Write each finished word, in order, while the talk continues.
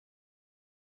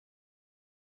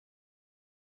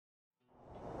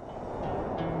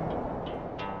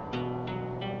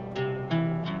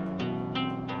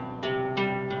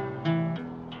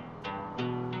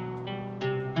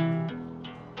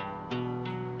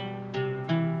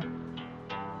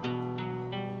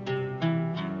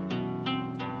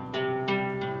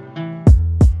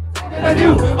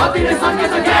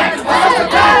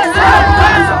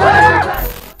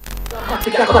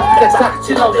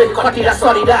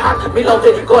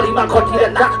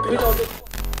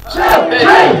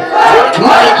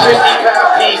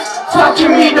Talk to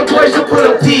me, the boys will put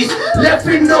a piece. Left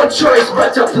with no choice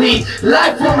but to please.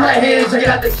 Life on my hands, I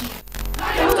got the key.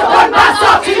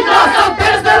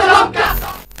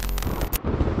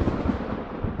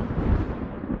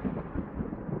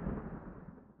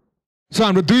 So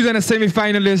हाम्रो दुईजना semi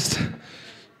finalist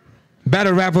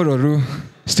batter ऱ्यापरहरू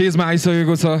स्टेजमा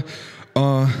आइसकेको छ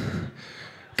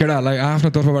केटाहरूलाई आफ्नो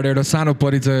तर्फबाट एउटा सानो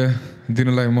परिचय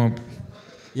दिनलाई म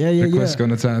रिक्वेस्ट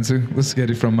गर्न चाहन्छु Let's get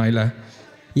it from Maila.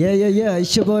 Yeah,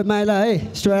 it's your boy Maila, hey.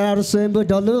 Straight out of Swimbo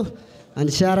Dolu. And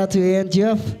shout out to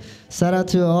A.N.T.F. Shout out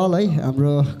to all, hey.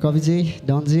 हाम्रो Kavi G,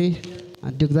 Donji,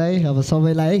 and Dukdai, अब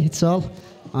सबैलाई, it's all.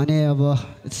 अनि अब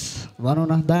it's भनौँ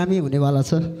न दामी हुनेवाला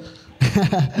छ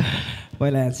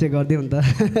पहिला ह्यान्डसेक गरिदिउँ नि त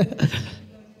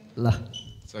ल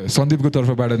सन्दीपको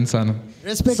तर्फबाट नि सानो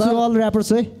रेस्पेक्ट टु अल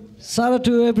ऱ्यापर्स है shout out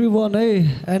to everyone है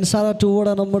and shout out to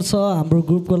वडा नम्बर 6 हाम्रो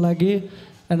ग्रुपको लागि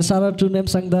and shout out to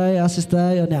Nimsang दाइ आशिष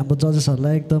दाइ अनि हाम्रो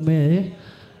जजेसहरूलाई एकदमै है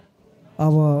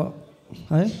अब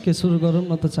है के सुरु गरौँ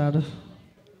न त चाँडो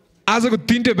आजको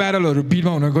तीनटै ब्याटलहरू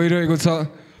बिचमा हुन गइरहेको छ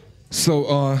सो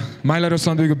माइला र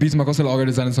सन्दीपको बिचमा कसैलाई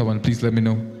अगाडि जानु छ भने प्लिज लेट मी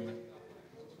नो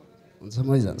हुन्छ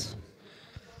मै जान्छु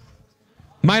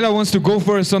Maila wants to go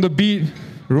first on the beat.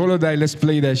 Roller die, let's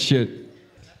play that shit.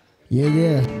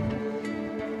 Yeah.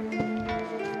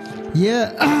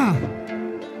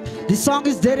 This song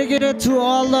is dedicated to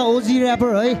all the OG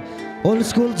rapper, hey. Old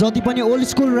school, jati pani old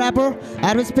school rapper.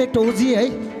 I respect OG,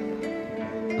 hey.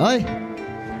 Hey.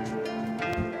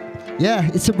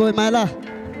 Yeah, it's your boy Maila.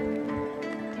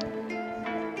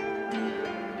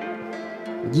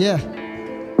 Yeah.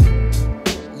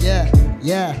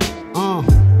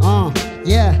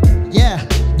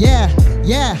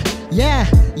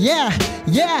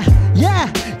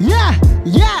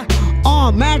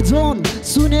 Mad Zone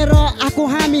सुनेर आको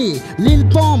हामी लिल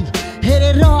pump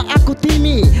हेरेर आको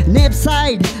तिमी नेप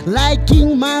side liking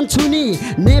मान्छु नि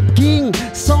नेपकिङ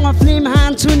सँग फिल्म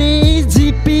हान्छु नि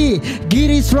जिपी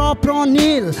गिरिश र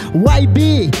प्रनिल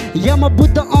वाइबी यम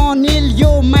बुद्ध अनिल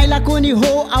यो माइलाको नि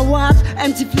हो आवाज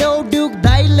एमसी फ्लो डुक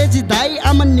दाइ लेजी दाइ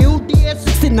I'm a new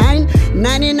DS69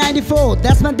 1994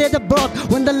 that's my date of birth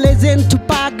when the legend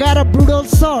Tupac got a brutal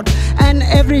shot and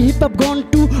every hip hop gone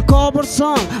to cover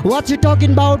song what you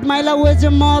talking about Maila was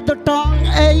your mother tongue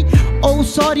hey oh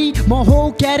sorry म हो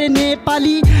क्यारे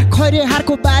नेपाली खैरे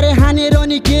हारको बारे हानेर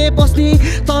नि के बस्ने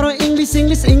तर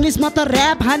इङ्ग्लिसमा त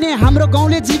ऱ्याप हाने हाम्रो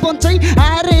गाउँले जीवन चाहिँ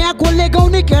आएर यहाँ कसले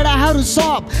गाउने केडाहरू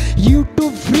सब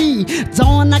युट्युब फ्री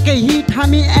जवानाकै हिट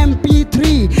हामी MP3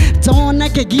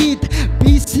 जवानाकै गीत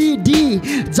PCD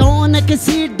जवानाकै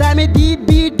सिट दामी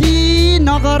DVD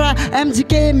नगर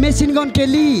MGK मेसिन गन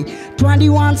केली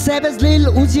 21 सेभेज लिल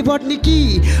उजी भट्निकी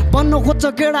बन्नु खोज्छ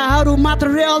केडाहरू मात्र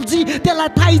रेलजी त्यसलाई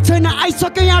थाहै छैन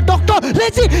आइसक्यो यहाँ डक्टर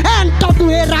लेजी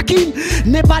N.T.F राखिम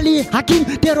नेपाली हाकिम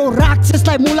तेरो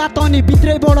राक्षसलाई मुला तनी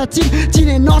भित्रैबाट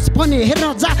चिने नस पनि हेर्न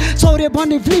जा सौर्य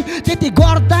भन्ने फिल्म त्यति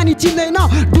गर्दा नि चिन्दैन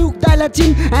डुक दाइलाई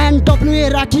चिन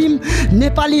N.T.F राखिम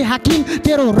नेपाली हाकिम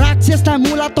तेरो राक्षसलाई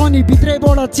मुला तनी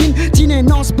भित्रैबाट चिने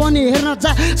नस पनि हेर्न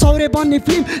जा सौर्य भन्ने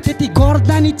फिल्म त्यति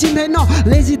गर्दा नि चिन्दैन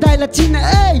लेजी दाइलाई चिन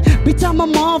ए बिचामा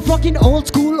म फकिङ ओल्ड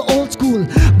स्कुल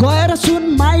गएर सुन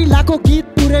माइलाको गीत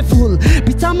पुरै फुल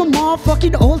बिचामा म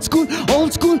fucking old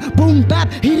school boom ब्याप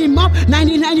hit हिम अप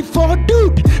 1994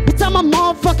 डुड बिचामा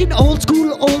म फकिङ ओल्ड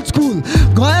स्कुल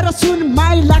गएर सुन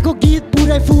माइलाको गीत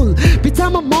पुरै फुल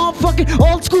बिचामा म फकिङ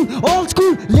ओल्ड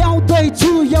स्कुल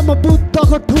ल्याउँदैछु यम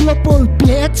बुद्धको ठुलो पोल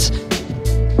बिच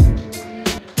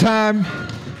Time.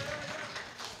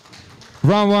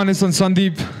 Round 1 is on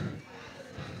Sandip.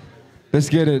 Let's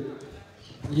get it.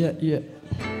 Yeah. Yeah.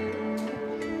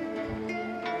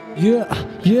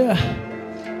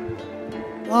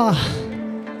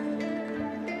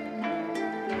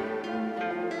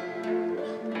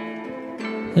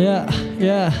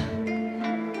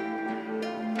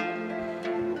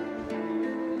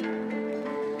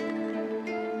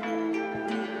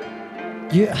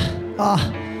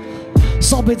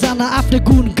 सबैजना आफ्नै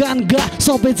गुणगान गा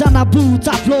सबैजना बुझ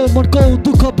आफ्नो मनको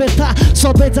दुःख व्यथा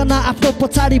सबैजना आफ्नो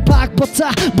पछाडि बाघ बच्चा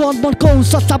मनको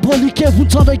सच्चा भोलि के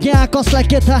हुन्छ र यहाँ कसलाई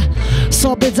के थाहा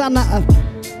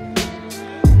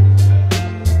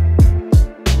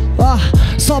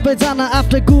सबैजना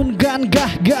आफ्नै गुणगान गा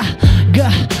गा गा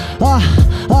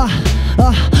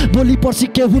भोलि पर्सि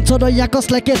के हुन्छ र यहाँ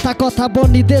कसलाई के थाहा कथा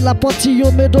बनिदेला पछि यो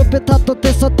मेरो व्यथा त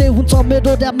त्यसै हुन्छ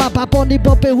मेरो ड्याममा भए पनि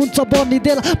बपे हुन्छ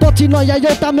बनिदेला पछि नयाँ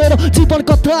एउटा मेरो जीवन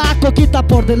कथा आएको किताब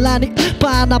पढ्दै लाने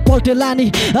पाना पल्टे लाने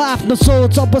आफ्नो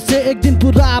सोच अवश्य एक दिन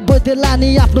पुरा भइदिए लाने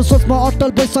आफ्नो सोचमा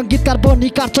अटल भई सङ्गीतकार बनी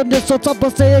काट्छ ने सोच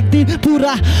अवश्य एक दिन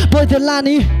पुरा भइदिए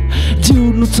लाने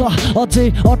जिउनु छ अझै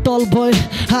अटल भए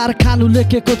हार खानु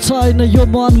लेखेको छैन यो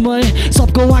मनमै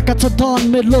सबको आँखा छ धन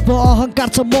मेरो लोभ अहङ्कार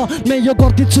छ म यो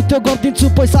गरिदिन्छु त्यो गरिदिन्छु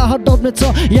पैसा हटाउने छ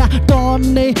यहाँ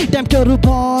टन्ने ड्याम्केहरू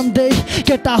भन्दै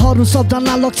केटाहरू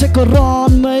सबजना लक्ष्यको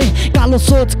रनमै कालो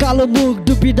सोच कालो मुख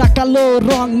डुबिदा कालो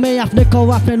रङमै आफ्नै खाउ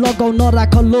आफ्नै लगाउ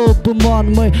नराख लोभ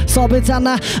मनमै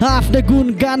सबैजना आफ्नै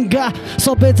गुणगान गा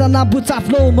सबैजना बुझ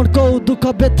आफ्नो मनको दुःख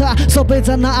व्यथा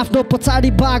सबैजना आफ्नो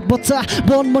पछाडि बाघ बच्चा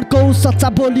बन मनको सच्चा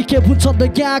बोली के हुन्छ त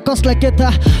यहाँ कसलाई के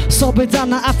थाहा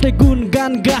सबैजना आफ्नै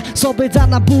गुणगान गा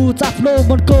सबैजना बुझ आफ्नो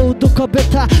मनको दुःख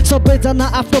व्यथा सबैजना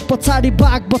आफ्नो पछाडि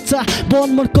बाघ बच्चा बन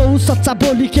मनको सच्चा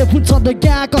बोली के हुन्छ त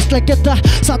यहाँ कसलाई के थाहा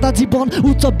सादा जीवन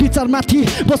उच्च विचारमाथि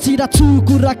बसिरा छु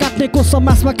कुरा काट्नेको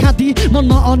समाजमा खादी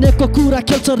मनमा अनेकको कुरा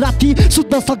खेल्छ राति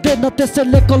सुत्न सक्दैन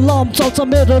त्यसैले कलम चल्छ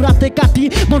मेरो राते काटी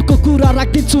मनको कुरा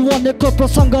राखिदिन्छु अनेकको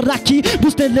प्रसङ्ग राखी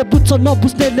बुझ्नेले बुझ्छ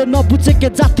नबुझ्नेले नबुझे के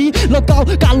जाति लगाउ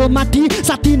कालो माथि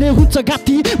साथी नै हुन्छ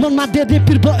घाँटी मनमा धेरै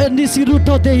पिर भयो निसी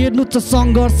रुटाउँदै हेर्नु छ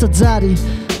सङ्घर्ष जारी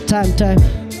time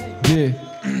Yeah.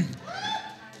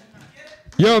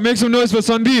 Yo, make some noise for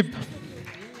Sandip.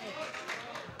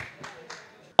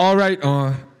 All right.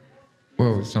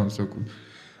 Whoa, sounds so cool.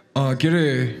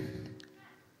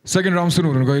 Second round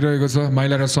सुरु हुन गइरहेको छ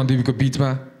माइला र सन्दीपको बीचमा.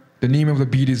 The name of the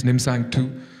beat is Nimsang 2.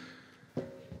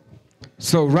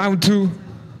 So round 2.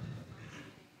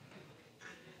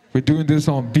 We're doing this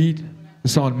on beat.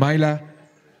 It's on Maila.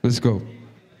 Let's go.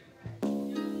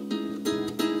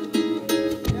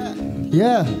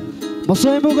 Yeah. म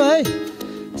स्वयम्भूको है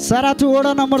सारा टु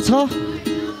वडा नम्बर 6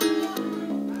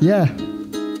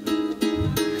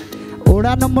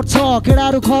 वडा नम्बर 6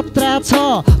 केडाहरू खतरा छ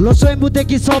लो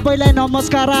स्वयम्भूदेखि सबैलाई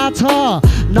नमस्कार छ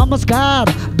नमस्कार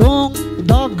डोङ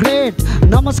द ग्रेट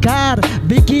नमस्कार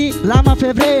बिकी लामा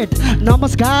फेभरेट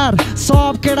नमस्कार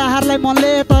सब केडाहरूलाई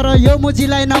मनले तर यो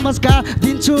मुजीलाई नमस्कार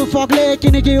दिन्छु फगले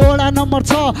किनकि वडा नम्बर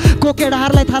 6 को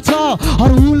केडाहरूलाई थाहा छ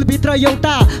हर हुलभित्र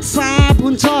एउटा साँप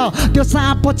हुन्छ त्यो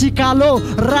साँप पछि कालो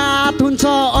रात हुन्छ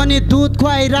अनि दुध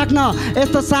खुवाइ राख्न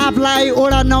यस्तो साँपलाई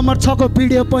वडा नम्बर 6 को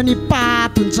भिडियो पनि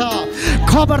पात हुन्छ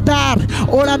खबरदार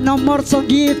वडा नम्बर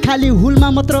सङ्गीत खाली हुलमा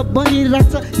मात्र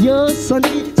बनिराख्छ यो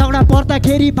सन्धि चौडा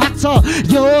पर्दाखेरि भाग्छ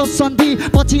यो सन्धि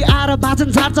पछि आएर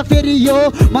भाषण झार्छ फेरि यो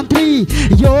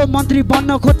मन्त्री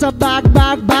बन्न खोज्छ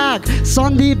बाघ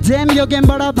सन्दीप जेम यो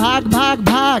गेमबाट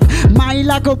भाग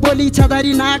माइलाको बोली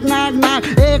छदारी नाक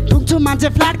एक ठुक्छु मान्छे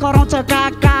फ्ल्याट कराउँछ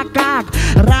काक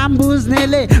राम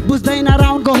बुझ्नेले बुझ्दैन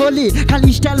राउन्डको होली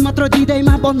खाली स्टाइल मात्र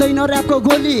दिँदैमा बन्दैन ऱ्यापको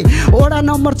गोली वडा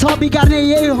नम्बर 6 बिगार्ने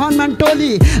यही हनुमान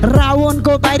टोली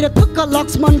रावणको बाहिर थुक्क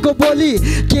लक्ष्मणको बोली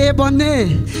के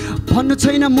भन्नु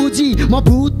छैन मुजी म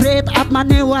भूत प्रेत आत्मा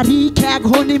नेवारी ख्याग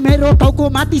हो नि मेरो टाउको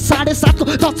माथि 7.5 को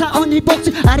दक्षा अनि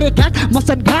बोक्छु अरे घाट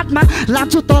मसन घाटमा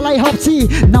लान्छु तलाई हप्सी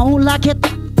 9 लाख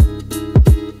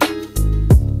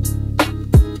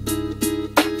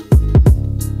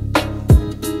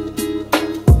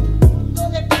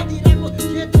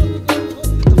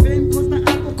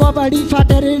कबड्डी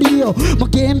फाटे रेडियो म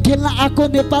गेम खेल्न आएको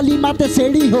नेपाली मात्र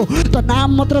सेडी हो त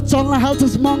नाम मात्र चल्न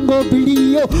हाल्छस् महँगो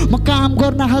भिडियो म काम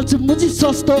गर्न हाल्छु मुजी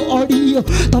सस्तो अडियो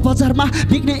त बजारमा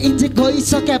बिग्ने इन्जिन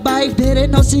गइसक्या बाइक धेरै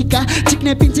नसिका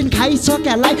चिक्ने पिन्चिन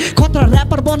खाइसक्यालाई खतरा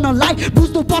ऱ्यापर बन्नलाई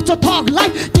बुझ्नु पर्छ थगलाई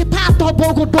के थाहा त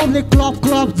बोको डोरले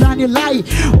क्लब जानेलाई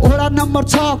वडा नम्बर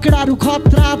 6 केडाहरू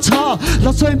खतरा छ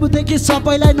ल स्वयम्भूदेखि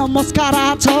सबैलाई नमस्कार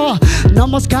छ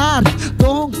नमस्कार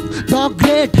डोङ द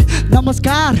ग्रेट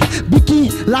नमस्कार बिकी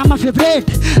लामा फेभरेट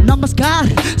नमस्कार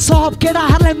सब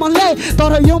केडाहरूलाई मनले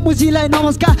तर यो मुजीलाई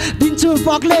नमस्कार दिन्छु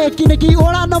फगले किनकि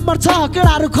वडा नम्बर 6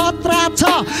 केडाहरू खतरा छ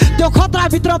त्यो खतरा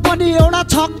भित्र पनि एउटा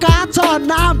छक्का छ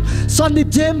नाम सन्दीप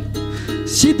जेम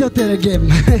सिधो तेरो game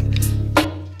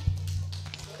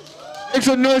Make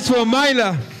some noise for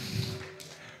Maila.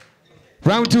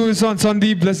 Round 2 is on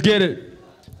Sandip. Let's get it.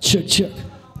 Check.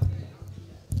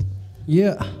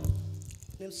 Yeah.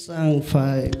 Nimsang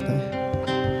 5.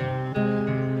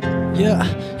 Yeah.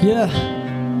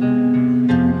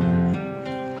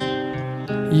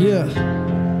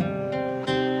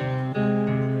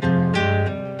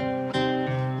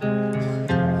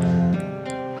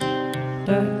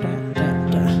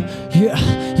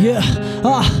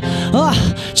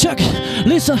 Check.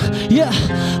 Listen, yeah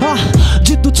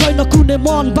जित्नु छैन कुनै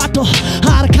मनबाट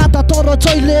हार खाँदा तर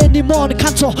जहिले नि मन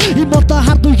खान्छ हिम्मत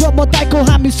हार्नु यो म दाइको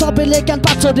हामी सबैले ज्ञान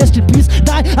पान्छ रेस्ट इन पिस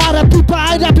दाइ आरएफपी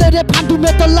पाइ ऱ्यापले रे फान्डु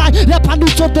मेटललाई ऱ्याप फान्डु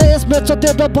छोड्दै यसमे छ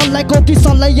तेरो बललाई गोटी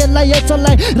सल्लाई यसलाई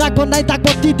यसलाई राख बनाइ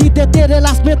ताकबत्ती दिँदै तेरे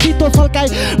लासमे तितो सल्काइ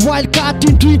वाइल्ड कार्ड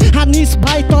इन्ट्री हानिस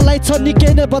भाइ तँलाई छ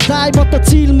निकै नै बधाई म त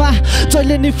चिलमा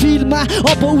जहिले नि फिलमा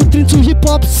अब उत्रिन्छु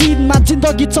हिपहप सिनमा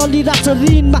जिन्दगी चलिरहेछ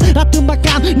रिनमा रातमा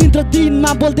काम निन्द्रा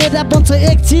दिनमा बोल्दै ऱ्याप बन्छ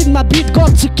एकछिनमा बिट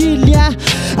गर्छु किल या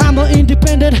I'm a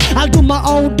independent I'll do my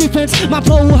own defense My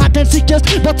flow hot and sickness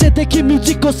बच्चेदेखि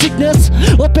म्युजिकको sickness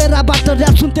ओपेराबाट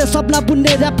rap सुन्थे सपना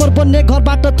बुन्ने ऱ्यापर बन्ने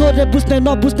घरबाट थोरै बुझ्ने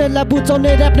नबुझ्नेलाई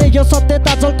बुझाउने ऱ्यापले यो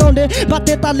सत्यता झल्काउने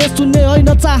बाध्यताले सुन्ने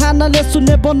होइन चाहनाले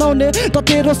सुन्ने बनाउने त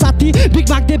तेरो साथी बिग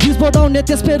माग्दै भिज बढाउने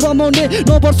त्यसमै रमाउने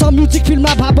 9 वर्ष म्युजिक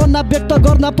फिल्ममा भावना व्यक्त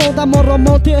गर्न पाउँदा म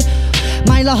रमाउँथे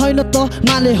माइला होइन त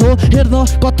माले हो हेर्न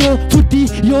कत्रो फुर्ती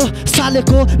यो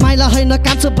सालेको माइला होइन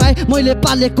कान्छ भाइ मैले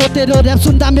पालेको तेरो ऱ्याप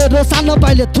सुन्दा मेरो सानो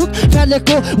भाइले थुक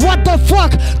फ्यालेको व्हाट द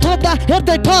फक थोड्दा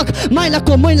हेर्दै ठक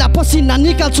माइलाको मैला पसिना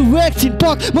निकाल्छु एकछिन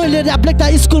पक मैले ऱ्याप लेख्दा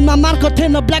स्कुलमा मार्कर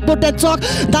थिएन ब्ल्याकबोर्ड एन्ड चक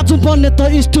दाजु बन्ने त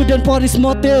स्टुडेन्ट परिस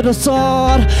म तेरो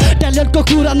सर ट्यालेन्टको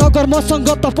कुरा नगर मसँग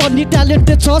त पनि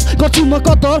ट्यालेन्टेड छस् गर्छु म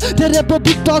कदर तेरे पो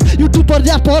TikTok YouTuber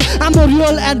rapper I'm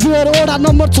real and rear Oda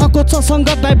number 6 को छ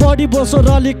सङ्गत भाइ बडी बोसो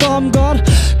रली कम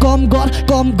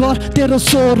गर तेरो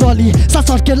स्वर रली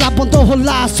सासर्के लापन्त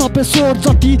होला सबै स्वर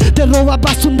जति तेरो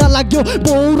आवाज सुन्दा लाग्यो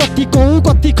बहुरती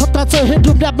कति खतरा छ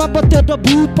हेडरुम ऱ्यापमा प तेरो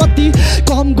भूपति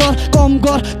कम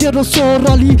गर तेरो स्वर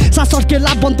रली सासर्के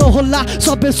लापन्त होला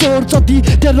सबै स्वर जति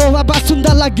तेरो आवाज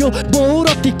सुन्दा लाग्यो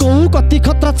बहुरती कति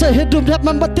खतरा छ हेडरुम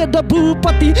ऱ्यापमा प तेरो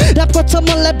भूपति ऱ्यापको छ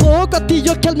मलाई भोकति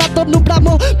यो खेलमा त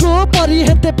नुब्रामो प्रो परि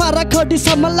हेर्दै पारा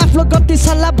खडीसम्म लाफ्लो गति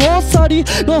सल्ला भोसरी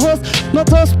नहोस्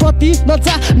नजोसपति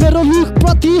नजा मेरो लुक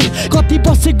प्रति कति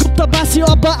बसे गुप्तवासी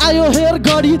अब आयो हेर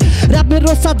गरी ऱ्याप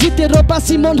मेरो साथी तेरो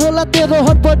बासी मन होला तेरो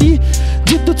हडबडी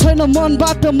जित्नु छैन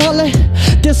मनबाट मलाई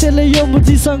त्यसैले यो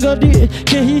मुजीसँग नि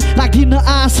केही राखिन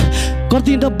आश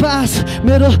गर्दिन बास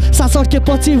मेरो सासर्के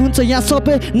पछि हुन्छ यहाँ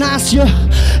सबै नाश यो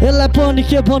यसलाई पनि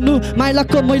के भन्नु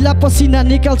माइलाको मैला पसिना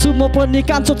निकाल्छु म पनि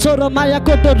कान्छो छोरो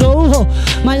मायाको डोरो हो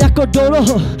मायाको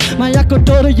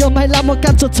डोरो यो माइला म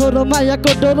कान्छो छोरो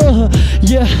मायाको डोरो हो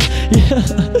yeah.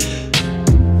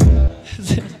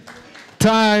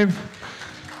 Time.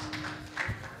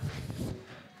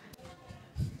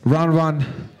 Round 1.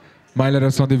 Maila र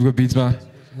Sandipको बीचमा.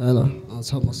 Hello.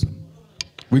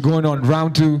 We're going on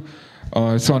round 2.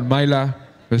 It's on Maila.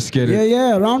 Let's get it.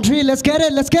 Yeah. Round 3. Let's get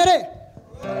it.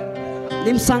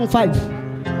 Nimsang 5.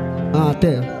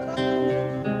 There.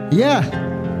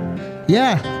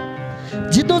 Yeah.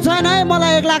 जित्नु छैन है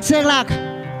मलाई 1 लाख 1 लाख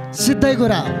सिधै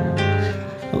कुरा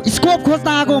स्कोप खोज्न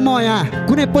आएको म यहाँ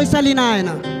कुनै पैसा लिन आएन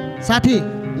साथी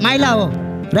माइला हो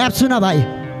ऱ्याप सुन भाइ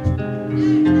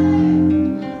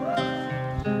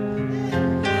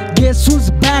Guess who's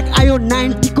back आयो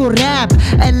 90 को rap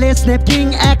Alish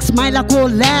Nepking X Maila को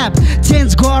lab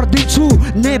change गर्दिन्छु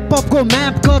NEEPCO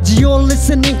map cause you're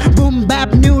listening boom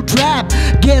bap new trap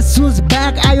Guess who's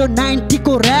back आयो 90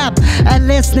 को rap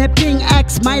Alish Nepking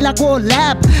X Maila को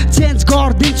lab change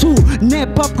गर्दिन्छु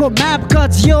NEEPCO map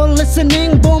cause you're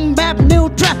listening boom bap new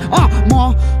trap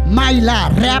म माइला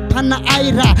rap हान्न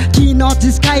आइरा किन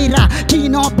जिस्काइरा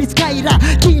किन बिस्काइरा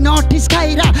किन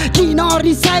ठिस्काइरा किन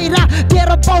रिसाइरा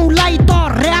तेरो बाउलाई त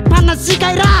ऱ्याप हान्न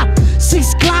सिकाइरा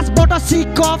 6 क्लासबाट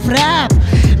सिक अफ ऱ्याप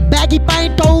ब्यागी पाइ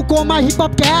टाउकोमा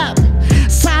हिपहप क्याप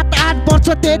 7-8 वर्ष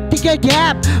त्यतिकै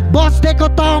ग्याप बस्देको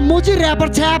त मुजी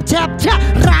ऱ्यापर छ्याप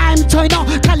राइम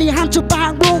छैन खाली हान्छु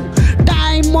बाङबुङ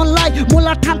टाइम मलाई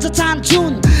मुला ठान्छ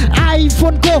चान्चुन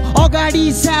आइफोनको अगाडि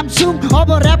स्यामसुङ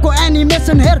अब ऱ्यापको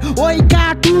एनिमेसन हेर ओइ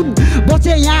कार्टुन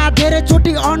बसे यहाँ धेरै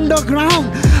चोटि अन्डरग्राउन्ड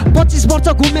 25 वर्ष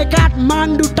घुमे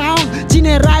काठमाडौँ टाउन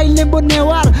चिने राई लिम्बू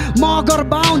नेवार मगर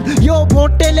बाहुन यो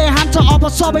भोटेले हान्छ अब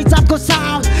सबै जातको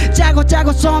साउन्ड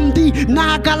च्यागो सम्धी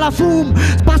नागाला फुम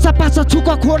पासा छुक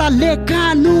खोडा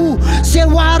लेखानु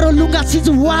सेवारो लुगा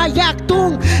सिजुवा याक्तुङ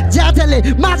ज्याजले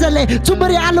माजले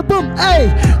चुम्बरी आलु बुम ए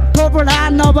थोपडा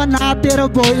नबना तेरो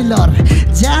बोइलर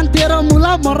ज्यान तेरो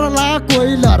मुला मरला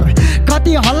कोइलर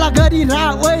कति हल्ला गरिरा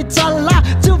ओइ चल्ला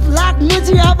चुप लाग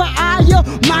मुजी अब आयो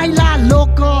माइला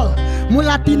लोकल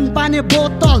मुला 3 पाने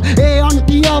बोतल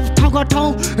A.N.T.F ठगठौ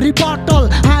रिपोर्टल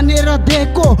हानेर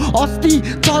दिएको अस्ति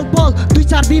चलपल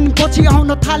 2-4 दिन पछि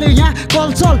आउन थाल्यो यहाँ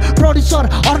कलचल प्रोड्युसर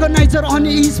अर्गनाइजर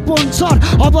अनि स्पोन्सर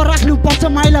अब राख्नु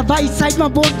पर्छ माइला भाइ साइडमा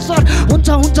बोन्सर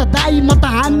हुन्छ दाइ म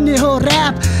त हान्ने हो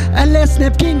ऱ्याप Alish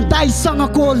Nepking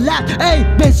दाइसँगको ल्याप ए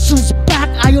बेसुस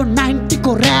ब्याक आयो 90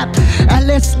 को rap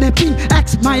Alish Nepking X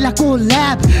Maila को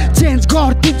ल्याब चेन्ज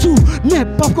गरिदिन्छु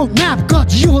नेपालको map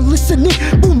Cause you're listening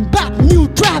boom bap new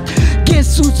trap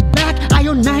Guess who's back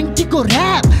आयो 90 को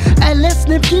rap Alish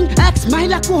Nepking X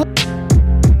Maila को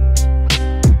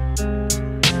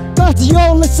Cause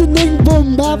you're listening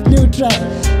boom bap new trap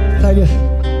Thank you.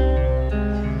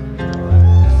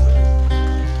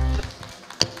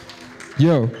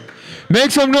 Yo, make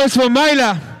some noise for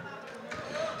Maila.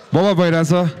 Baba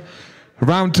bhairasa.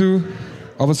 Round 2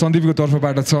 of a Sandip ko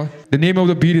tarfaबाट छ. The name of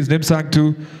the beat is Nimsang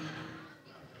 2.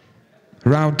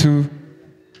 Round 2.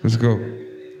 Let's go.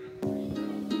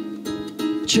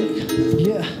 Check.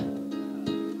 Yeah.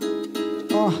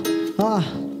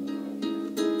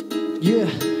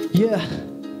 Yeah.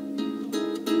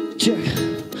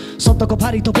 Check. शब्दको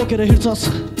भारी त बोकेर हिँड्छस्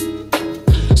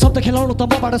शब्द खेलाउनु त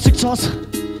मबाट सिक्छस्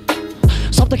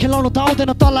शब्द खेलाउनु त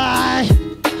आउँदैन तँलाई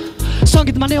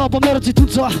सङ्गीतमा नै अब मेरो जित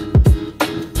हुन्छ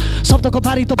शब्दको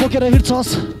भारी त बोकेर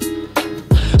हिँड्छस्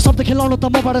शब्द खेलाउनु त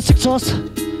मबाट सिक्छस्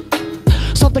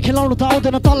शब्द खेलाउनु त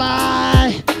आउँदैन तँलाई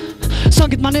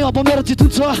सङ्गीतमा नै अब मेरो जित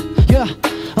हुन्छ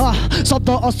शब्द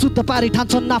अशुद्ध पारी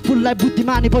ठान्छन् आफूलाई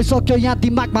बुद्धिमानी भइसक्यो यहाँ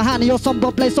दिमागमा हानि यो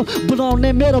सम्भवलाई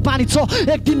बनाउने मेरो बानी छ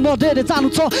एक दिन म धेरै जानु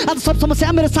छ आज सब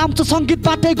समस्या मेरो सामु छ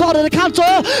सङ्गीतबाटै गरेर खान्छ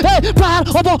प्रहार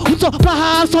अब हुन्छ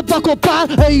प्रहार शब्दको पार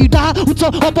डाहा हुन्छ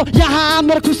अब यहाँ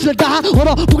मेरो खुसीले डाहा हो र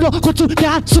पुग्न खोज्छु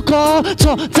त्यहाँ सुख छ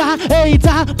जहाँ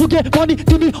जहाँ पुगे पनि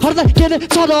तिमीहरूलाई के नै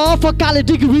छ र फकाले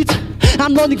degree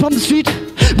I'm learning from the street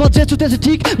म जे छु त्यसै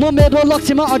ठिक म मेरो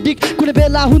लक्ष्यमा अडिक कुनै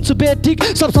बेला हुन्छु बेठिक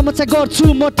सब समस्या गर्छु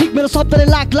म ठिक मेरो शब्दले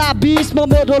लाग्ला 20 म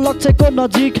मेरो लक्ष्यको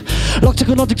नजिक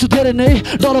छु धेरै नै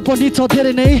डर पनि छ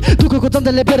धेरै नै दुःखको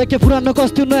जन्जलले बेर के पुरानो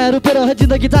कस्ट्यु नयाँ रूपेर है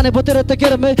जिन्दगी जाने भयो तेरो त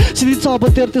केर मै सिरिन्छ अब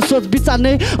तेरो त्यो सोच विचार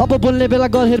नै अब बोल्ने बेला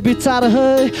गरेर विचार है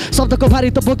शब्दको भारी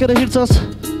त बोकेर हिँड्छस्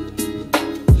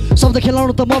शब्द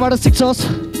खेलाउनु त मबाट सिक्छस्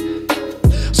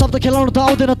शब्द खेलाउनु त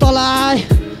आउँदैन तँलाई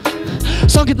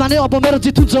सङ्गीतमा नै अब मेरो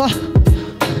जित हुन्छ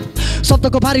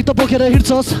शब्दको भारी त बोकेर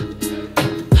हिँड्छस्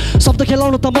शब्द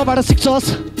खेलाउनु त मबाट सिक्छस्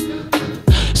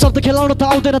शब्द खेलाउनु त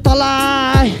आउँदैन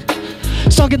तँलाई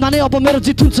सङ्गीतमा नै अब मेरो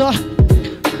जित हुन्छ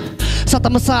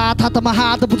सातामा साथ हातमा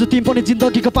हात बुझ्छु तिमी पनि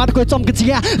जिन्दगीको पाटको चम्किन्छ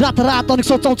यहाँ रात अनि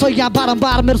सोचाउँछ यहाँ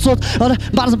बारम्बार मेरो सोच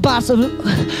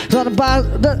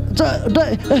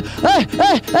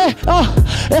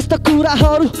यस्ता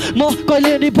कुराहरू म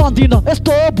कहिले नि भन्दिनँ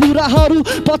यस्तो बुराहरू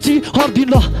पछि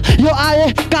हर्दिनँ यो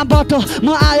आए कहाँबाट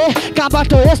म आए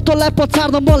कहाँबाट यस्तोलाई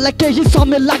पछार्न मलाई केही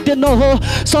समय लाग्दैन हो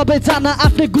सबैजना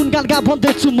आफ्नै गुणगान गा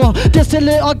भन्दैछु म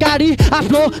त्यसैले अगाडि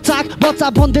आफ्नो चाक बच्चा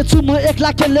भन्दैछु म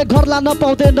एक्ला केले घर लान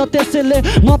पाउँदैन त्यसैले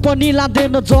म पनि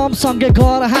लाँदैन जमसँगै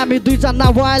घर हामी दुईजना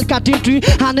वाइल्ड काटिन्ट्री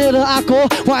हानेर आएको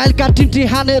वाइल्ड काटिन्ट्री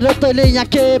हानेर तैँले यहाँ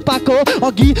के पाएको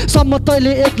अघिसम्म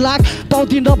तैँले 1 लाख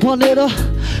पाउँदिन भनेर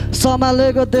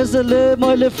सम्हालेको त्यसैले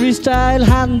मैले फ्री स्टाइल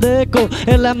हान्दिएको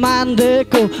यसलाई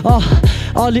मान्दिएको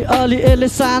अलि अलि यसले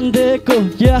सान्दिएको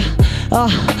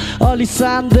अलि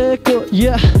सान्दिएको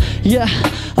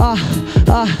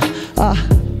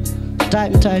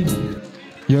टाइम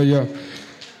यो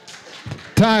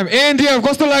टाइम A.N.T.F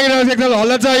कस्तो लागिरहेको छ एकताल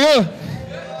हल्ला चाहियो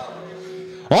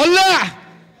हल्ला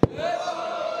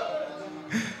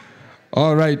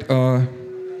All right,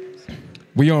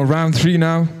 we on round 3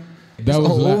 now. That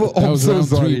was round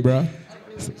 3, bro.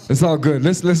 It's all good.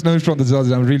 Let's know from the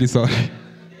judges. I'm really sorry.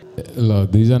 ल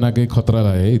दुईजनाकै खतरा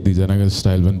लाग्यो है दुईजनाको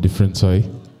स्टाइल पनि डिफ्रेन्ट छ है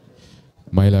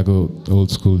माइलाको ओल्ड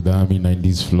स्कुल दामी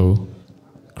 90s फ्लो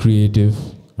क्रिएटिभ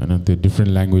होइन त्यो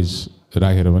डिफ्रेन्ट ल्याङ्ग्वेज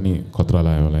राखेर पनि खतरा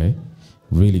लाग्यो मलाई है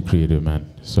really creative man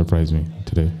surprise me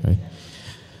today है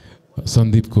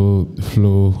सन्दीपको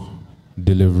फ्लो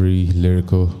डेलिभरी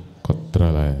लिरिकल खतरा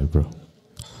लाग्यो ब्रो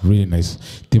रियली नाइस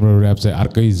तिम्रो ऱ्याप चाहिँ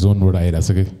अर्कै जोनबाट आइरहेको छ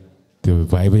कि त्यो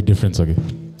भाइबै डिफ्रेन्ट छ कि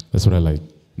द्याट्स व्हाट आई लाइक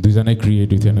दुईजनै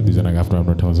क्रिएटिभ थियो होइन दुईजनाको आफ्नो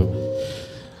आफ्नो ठाउँ छ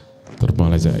तर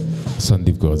मलाई चाहिँ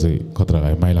सन्दीपको अझै खतरा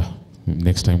लाग्यो माइला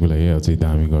नेक्स्ट टाइमको लागि अझै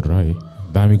दामी गरेर है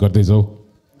दामी गर्दै जाऊ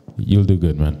you'll do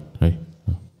good man है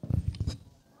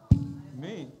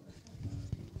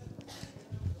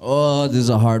Oh, this is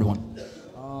a hard one.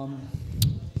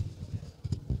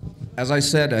 As I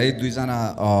said, दुईजना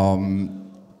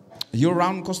your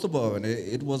round कस्तो भयो भने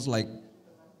it was like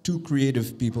two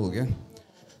creative people, okay?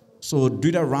 So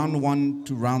during round 1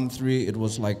 to round 3, it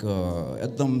was like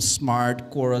एकदम smart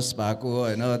chorus भएको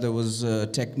हैन there was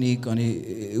technique and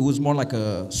it was more like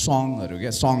a song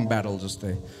okay? Song battle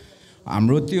जस्तै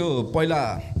हाम्रो त्यो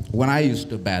पहिला when I used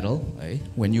to battle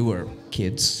when you were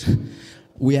kids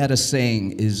we had a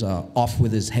saying is off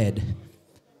with his head.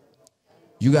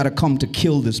 You got to come to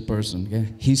kill this person,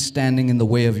 okay? He's standing in the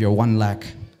way of your 1 lakh.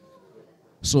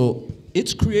 So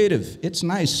it's creative, it's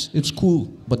nice, it's cool,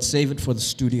 but save it for the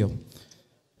studio.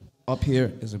 Up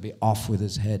here is a bit off with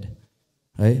his head.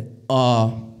 Right?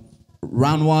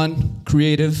 Round 1,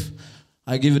 creative.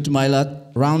 I give it to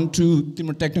Maila. Round 2,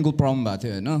 timro technical problem bhayo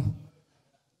थियो हैन.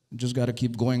 Just gotta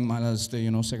keep going. Maila stay,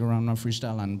 you know, second round ma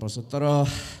freestyle haनु पर्छ. तर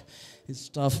it's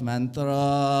tough, man. तर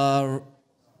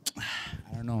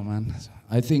I don't know, man.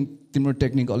 I think timro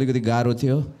technique अलिकति गाह्रो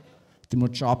थियो. Timro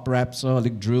chop rap छ,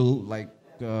 अलिक drill, like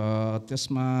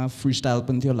त्यसमा freestyle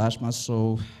पनि थियो last ma,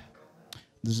 so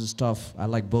this is tough. I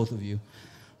like both of you.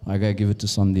 I gotta give it to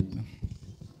Sandip.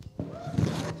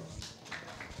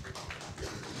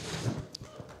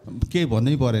 के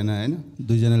भन्नै परेन हैन,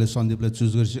 दुईजनाले सन्दीपलाई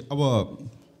चुज गर्छ. अब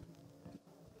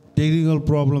टेक्निकल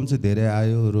प्रब्लम चाहिँ धेरै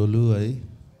आयो, रोलु है,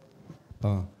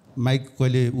 माइक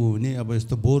कहिले उ हुने, अब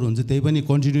यस्तो बोर हुन्छ, त्यही पनि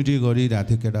कन्टिन्युटी गरिरहेको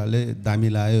थियो केटाले, दामी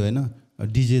लाग्यो हैन.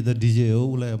 डिजे त डिजे हो,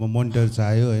 उसलाई अब मोनिटर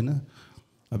चाहियो हैन.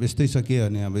 अब यस्तै छ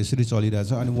के भने, अब यसरी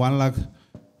चलिरहेछ. अनि 1 लाख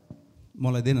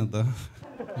मलाई दिएन त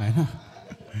हैन,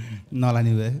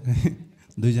 नलानी भए.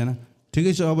 दुईजना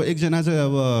ठिकै छ. अब एकजना चाहिँ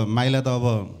अब माइला त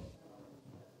अब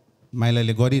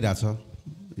माइलाले गरिरहेछ,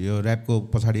 यो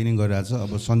ऱ्यापको पछाडि नै गरिरहेछ.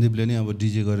 अब सन्दीपले नै अब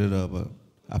डिजे गरेर अब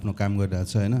आफ्नो काम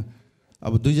गरिरहेछ हैन.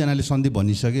 अब दुईजनाले सन्दीप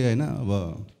भनिसके हैन. अब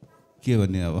के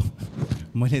भन्ने, अब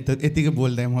मैले त यतिकै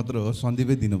बोल्दै मात्र हो,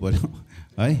 सन्दीपै दिनु पर्यो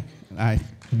है. आए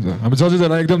हामी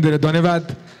जजेसहरूलाई एकदम धेरै धन्यवाद.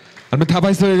 हामी थाहा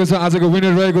पाइसकेको छ आजको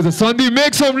विनर रहेको छ Sandeep.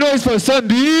 Make some noise for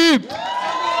Sandeep.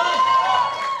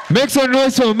 Make some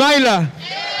noise for माइला.